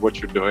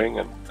what you're doing,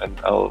 and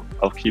I'll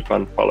keep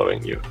on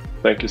following you.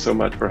 Thank you so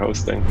much for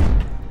hosting.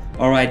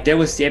 All right, that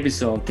was the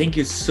episode. Thank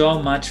you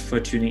so much for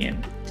tuning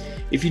in.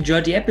 If you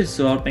enjoyed the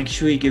episode, make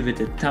sure you give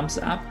it a thumbs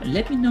up and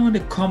let me know in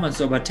the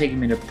comments or by tagging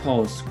me in the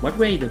post what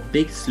were the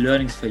biggest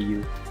learnings for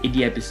you in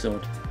the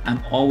episode.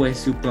 I'm always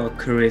super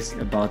curious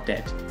about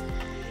that.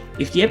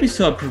 If the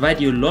episode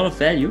provided you a lot of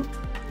value,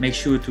 make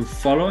sure to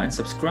follow and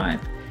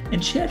subscribe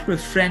and share it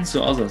with friends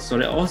or others so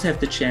they also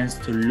have the chance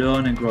to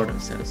learn and grow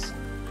themselves.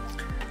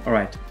 All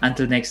right,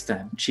 until next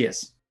time,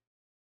 cheers.